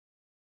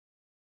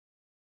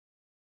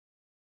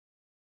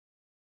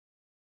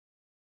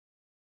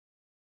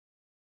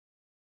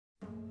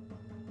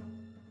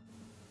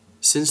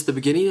Since the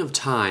beginning of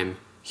time,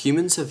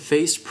 humans have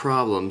faced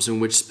problems in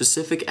which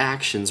specific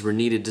actions were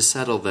needed to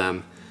settle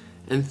them,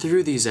 and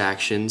through these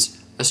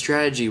actions, a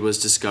strategy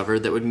was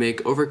discovered that would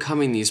make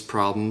overcoming these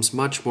problems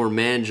much more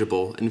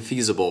manageable and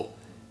feasible: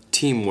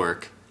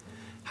 teamwork.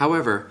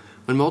 However,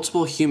 when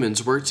multiple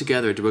humans worked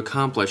together to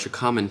accomplish a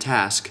common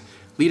task,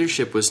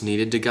 leadership was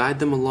needed to guide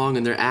them along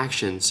in their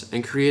actions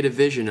and create a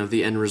vision of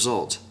the end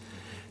result.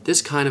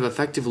 This kind of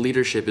effective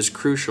leadership is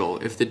crucial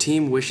if the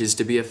team wishes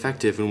to be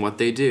effective in what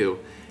they do,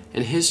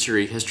 and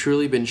history has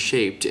truly been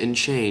shaped and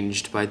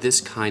changed by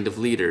this kind of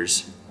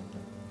leaders.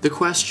 The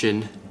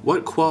question,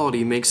 what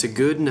quality makes a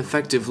good and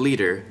effective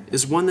leader,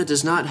 is one that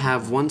does not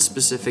have one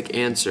specific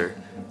answer,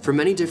 for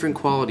many different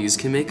qualities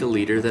can make a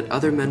leader that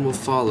other men will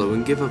follow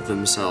and give of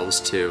themselves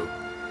to.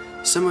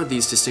 Some of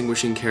these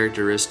distinguishing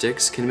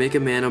characteristics can make a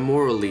man a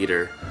moral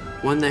leader,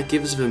 one that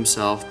gives of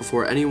himself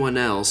before anyone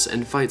else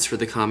and fights for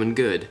the common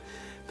good,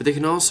 but they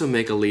can also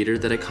make a leader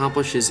that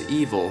accomplishes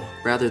evil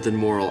rather than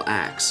moral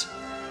acts.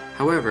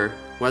 However,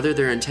 whether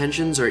their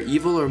intentions are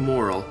evil or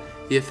moral,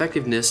 the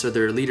effectiveness of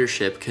their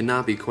leadership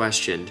cannot be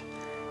questioned.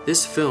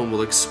 This film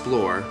will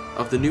explore,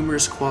 of the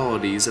numerous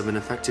qualities of an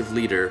effective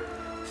leader,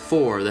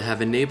 4 that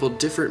have enabled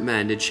different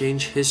men to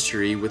change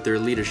history with their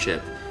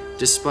leadership,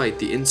 despite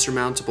the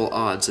insurmountable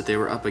odds that they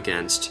were up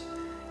against.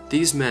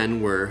 These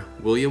men were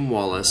William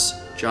Wallace,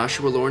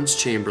 Joshua Lawrence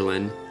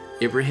Chamberlain,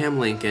 Abraham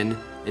Lincoln,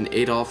 and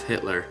Adolf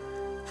Hitler,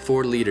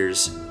 4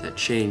 leaders that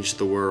changed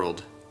the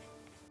world.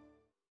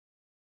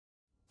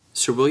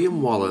 Sir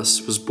William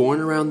Wallace was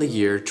born around the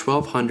year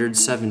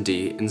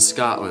 1270 in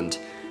Scotland,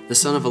 the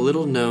son of a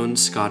little-known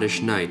Scottish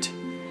knight.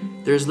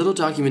 There is little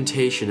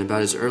documentation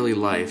about his early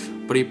life,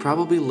 but he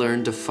probably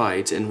learned to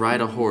fight and ride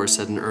a horse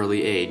at an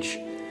early age.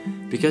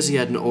 Because he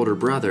had an older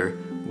brother,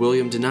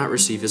 William did not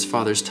receive his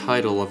father's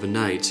title of a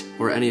knight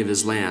or any of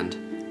his land.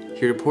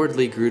 He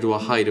reportedly grew to a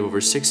height of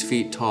over 6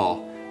 feet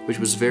tall, which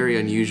was very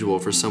unusual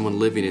for someone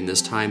living in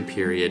this time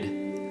period.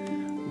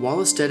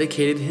 Wallace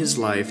dedicated his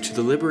life to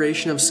the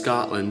liberation of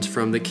Scotland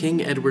from the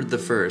King Edward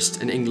I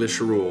and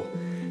English rule.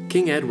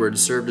 King Edward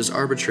served as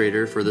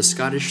arbitrator for the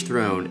Scottish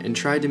throne and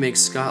tried to make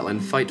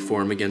Scotland fight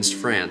for him against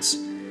France.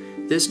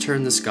 This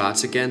turned the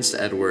Scots against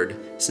Edward,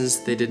 since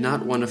they did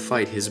not want to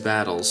fight his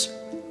battles.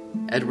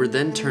 Edward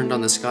then turned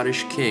on the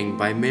Scottish king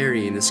by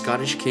marrying the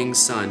Scottish king's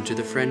son to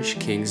the French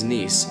king's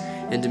niece,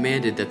 and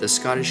demanded that the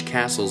Scottish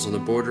castles on the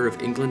border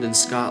of England and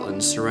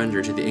Scotland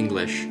surrender to the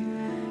English.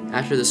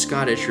 After the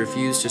Scottish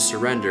refused to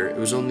surrender, it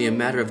was only a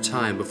matter of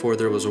time before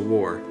there was a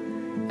war.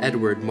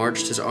 Edward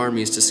marched his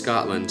armies to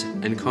Scotland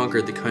and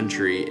conquered the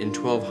country in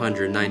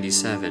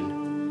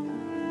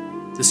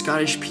 1297. The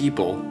Scottish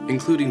people,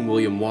 including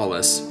William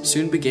Wallace,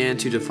 soon began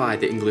to defy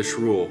the English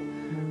rule.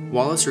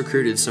 Wallace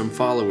recruited some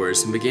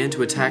followers and began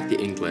to attack the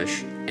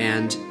English,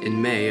 and,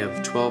 in May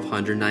of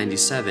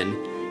 1297,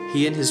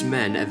 he and his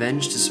men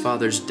avenged his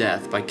father's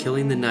death by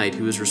killing the knight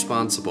who was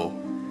responsible.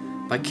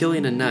 By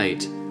killing a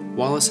knight,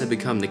 Wallace had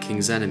become the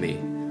king's enemy.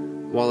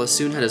 Wallace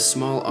soon had a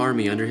small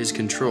army under his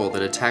control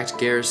that attacked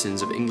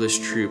garrisons of English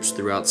troops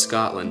throughout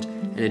Scotland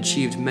and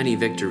achieved many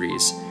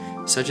victories,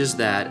 such as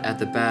that at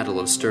the Battle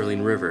of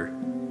Stirling River.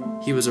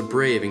 He was a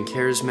brave and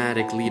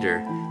charismatic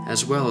leader,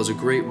 as well as a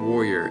great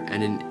warrior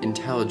and an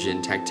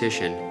intelligent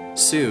tactician.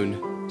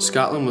 Soon,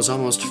 Scotland was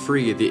almost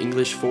free of the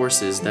English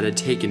forces that had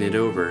taken it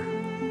over.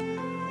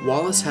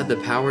 Wallace had the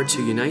power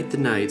to unite the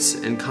knights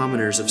and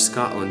commoners of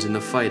Scotland in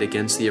the fight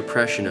against the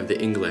oppression of the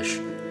English.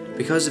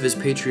 Because of his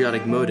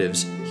patriotic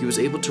motives, he was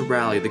able to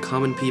rally the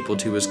common people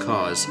to his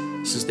cause,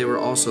 since they were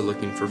also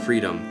looking for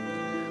freedom.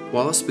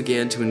 Wallace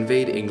began to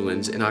invade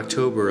England in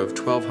October of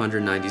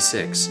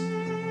 1296.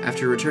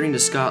 After returning to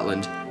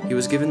Scotland, he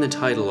was given the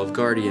title of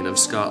Guardian of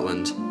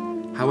Scotland.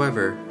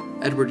 However,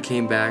 Edward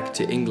came back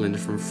to England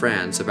from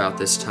France about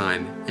this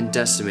time and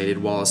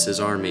decimated Wallace's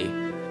army.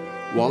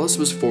 Wallace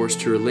was forced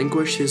to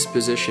relinquish his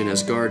position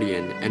as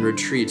Guardian and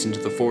retreat into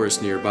the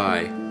forest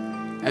nearby.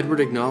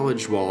 Edward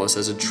acknowledged Wallace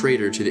as a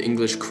traitor to the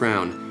English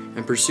crown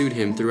and pursued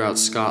him throughout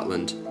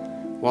Scotland.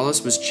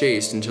 Wallace was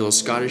chased until a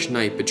Scottish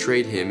knight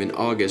betrayed him in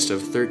August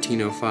of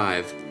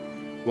 1305.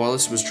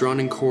 Wallace was drawn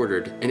and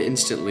quartered and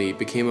instantly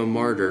became a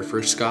martyr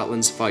for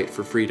Scotland's fight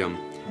for freedom.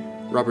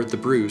 Robert the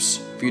Bruce,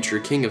 future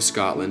King of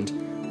Scotland,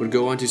 would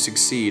go on to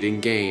succeed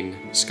and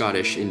gain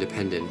Scottish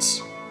independence.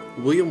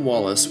 William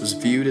Wallace was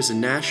viewed as a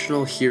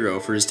national hero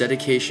for his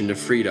dedication to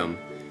freedom.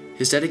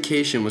 His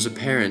dedication was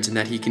apparent in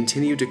that he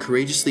continued to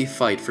courageously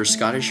fight for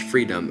Scottish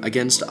freedom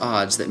against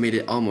odds that made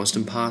it almost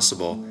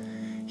impossible.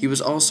 He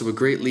was also a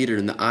great leader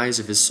in the eyes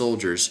of his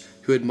soldiers,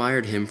 who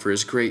admired him for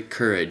his great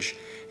courage,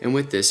 and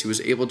with this he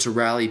was able to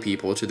rally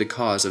people to the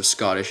cause of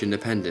Scottish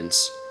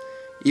independence.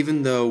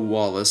 Even though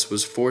Wallace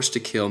was forced to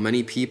kill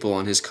many people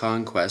on his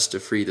conquest to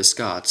free the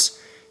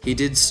Scots, he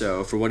did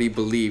so for what he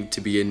believed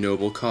to be a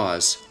noble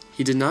cause.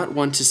 He did not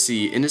want to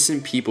see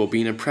innocent people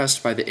being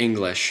oppressed by the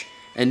English,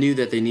 and knew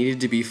that they needed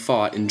to be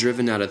fought and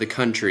driven out of the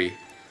country.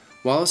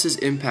 Wallace's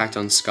impact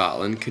on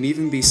Scotland could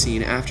even be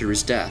seen after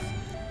his death.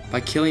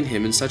 By killing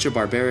him in such a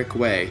barbaric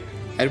way,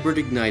 Edward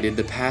ignited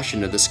the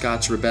passion of the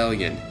Scots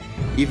rebellion,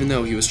 even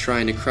though he was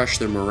trying to crush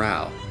their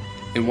morale.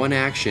 In one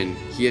action,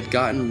 he had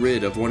gotten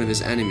rid of one of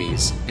his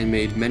enemies and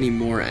made many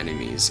more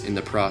enemies in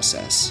the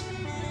process.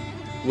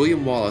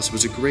 William Wallace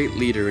was a great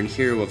leader and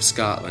hero of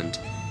Scotland.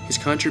 His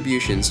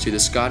contributions to the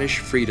Scottish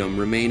freedom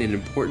remain an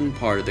important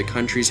part of the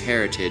country's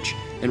heritage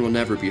and will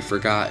never be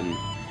forgotten.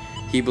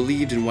 He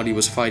believed in what he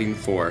was fighting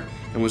for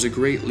and was a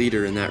great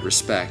leader in that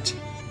respect.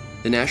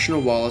 The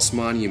National Wallace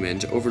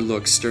Monument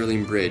overlooks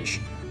Stirling Bridge,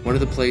 one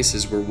of the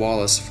places where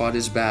Wallace fought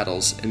his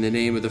battles in the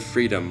name of the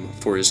freedom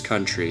for his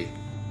country.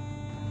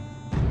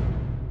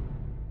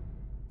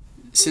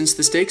 Since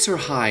the stakes are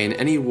high in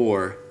any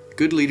war,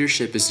 good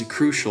leadership is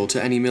crucial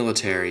to any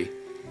military.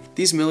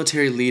 These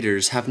military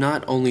leaders have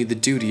not only the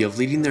duty of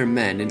leading their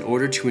men in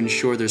order to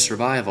ensure their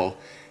survival,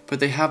 but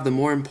they have the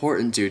more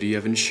important duty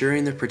of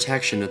ensuring the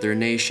protection of their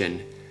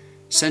nation.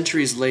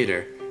 Centuries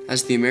later,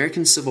 as the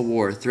American Civil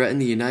War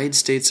threatened the United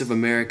States of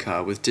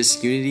America with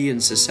disunity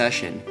and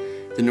secession,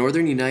 the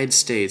northern United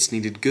States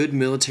needed good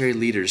military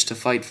leaders to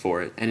fight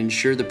for it and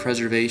ensure the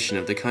preservation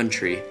of the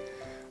country.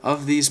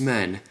 Of these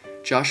men,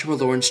 Joshua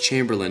Lawrence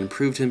Chamberlain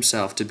proved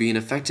himself to be an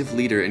effective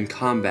leader in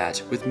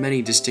combat with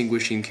many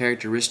distinguishing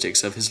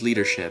characteristics of his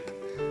leadership,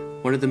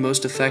 one of the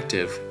most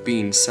effective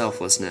being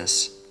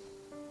selflessness.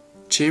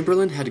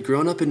 Chamberlain had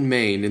grown up in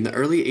Maine in the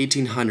early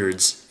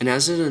 1800s and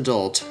as an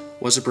adult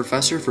was a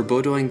professor for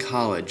Bowdoin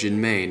College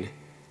in Maine.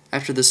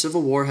 After the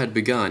Civil War had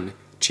begun,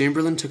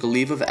 Chamberlain took a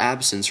leave of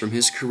absence from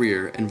his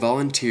career and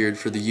volunteered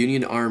for the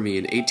Union Army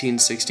in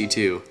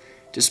 1862,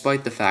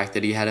 despite the fact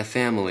that he had a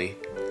family.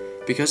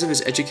 Because of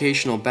his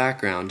educational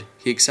background,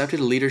 he accepted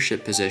a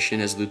leadership position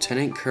as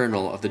Lieutenant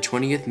Colonel of the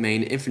 20th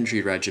Maine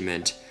Infantry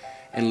Regiment,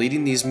 and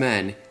leading these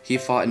men, he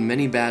fought in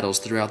many battles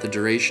throughout the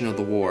duration of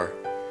the war.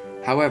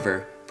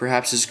 However,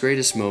 perhaps his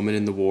greatest moment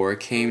in the war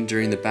came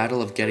during the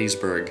Battle of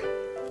Gettysburg.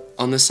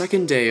 On the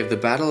second day of the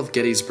Battle of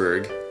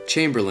Gettysburg,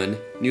 Chamberlain,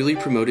 newly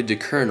promoted to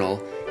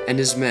colonel, and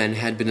his men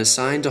had been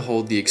assigned to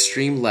hold the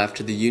extreme left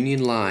of the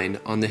Union line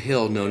on the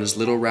hill known as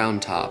Little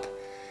Round Top.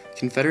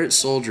 Confederate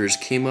soldiers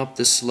came up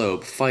the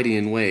slope fighting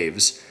in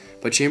waves,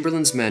 but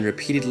Chamberlain's men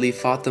repeatedly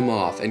fought them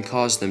off and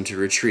caused them to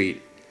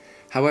retreat.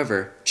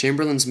 However,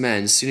 Chamberlain's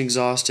men soon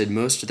exhausted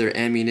most of their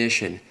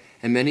ammunition,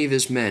 and many of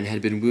his men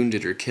had been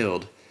wounded or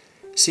killed.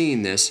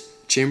 Seeing this,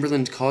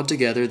 Chamberlain called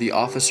together the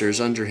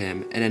officers under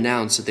him and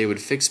announced that they would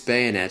fix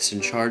bayonets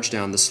and charge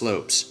down the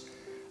slopes.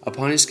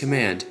 Upon his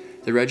command,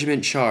 the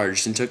regiment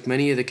charged and took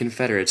many of the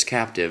Confederates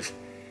captive.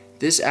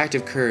 This act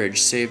of courage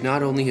saved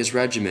not only his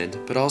regiment,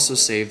 but also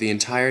saved the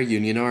entire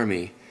Union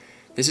Army.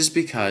 This is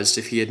because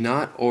if he had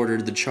not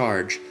ordered the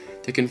charge,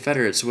 the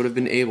Confederates would have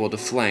been able to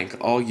flank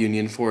all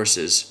Union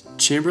forces.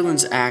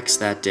 Chamberlain's acts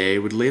that day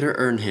would later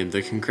earn him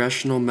the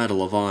Congressional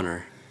Medal of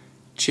Honor.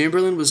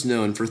 Chamberlain was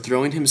known for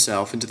throwing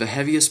himself into the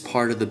heaviest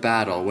part of the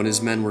battle when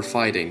his men were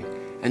fighting,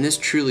 and this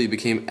truly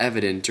became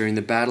evident during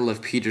the Battle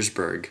of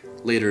Petersburg,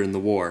 later in the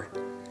war.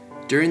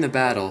 During the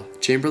battle,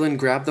 Chamberlain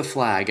grabbed the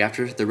flag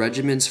after the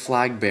regiment's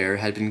flag bearer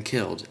had been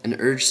killed and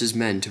urged his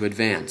men to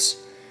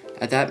advance.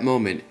 At that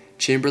moment,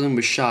 Chamberlain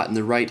was shot in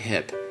the right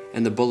hip,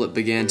 and the bullet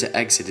began to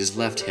exit his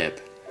left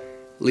hip.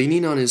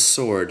 Leaning on his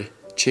sword,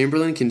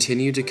 Chamberlain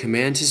continued to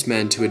command his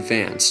men to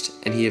advance,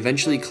 and he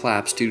eventually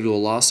collapsed due to a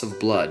loss of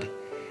blood.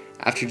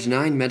 After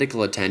denying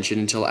medical attention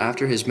until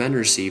after his men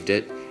received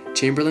it,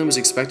 Chamberlain was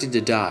expected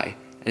to die,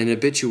 and an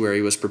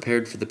obituary was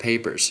prepared for the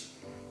papers.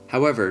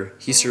 However,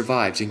 he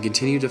survived and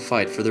continued to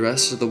fight for the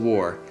rest of the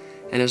war,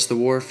 and as the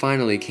war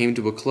finally came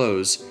to a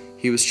close,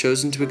 he was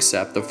chosen to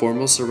accept the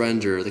formal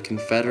surrender of the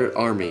Confederate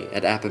Army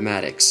at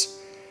Appomattox.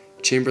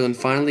 Chamberlain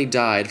finally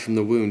died from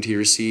the wound he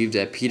received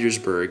at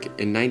Petersburg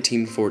in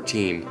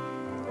 1914.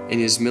 In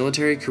his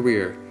military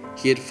career,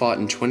 he had fought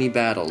in 20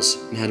 battles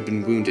and had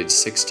been wounded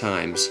 6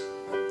 times.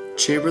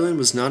 Chamberlain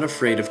was not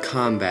afraid of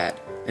combat,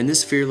 and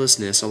this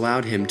fearlessness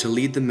allowed him to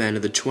lead the men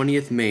of the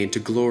 20th Maine to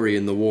glory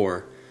in the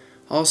war.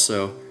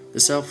 Also, the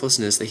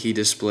selflessness that he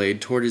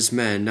displayed toward his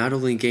men not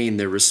only gained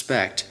their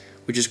respect,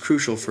 which is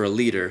crucial for a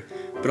leader,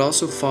 but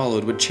also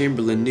followed what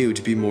Chamberlain knew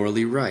to be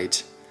morally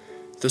right.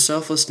 The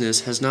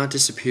selflessness has not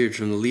disappeared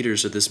from the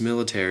leaders of this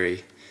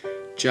military.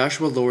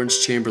 Joshua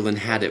Lawrence Chamberlain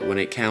had it when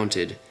it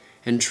counted,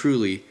 and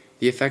truly,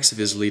 the effects of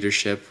his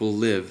leadership will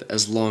live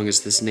as long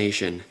as this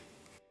nation.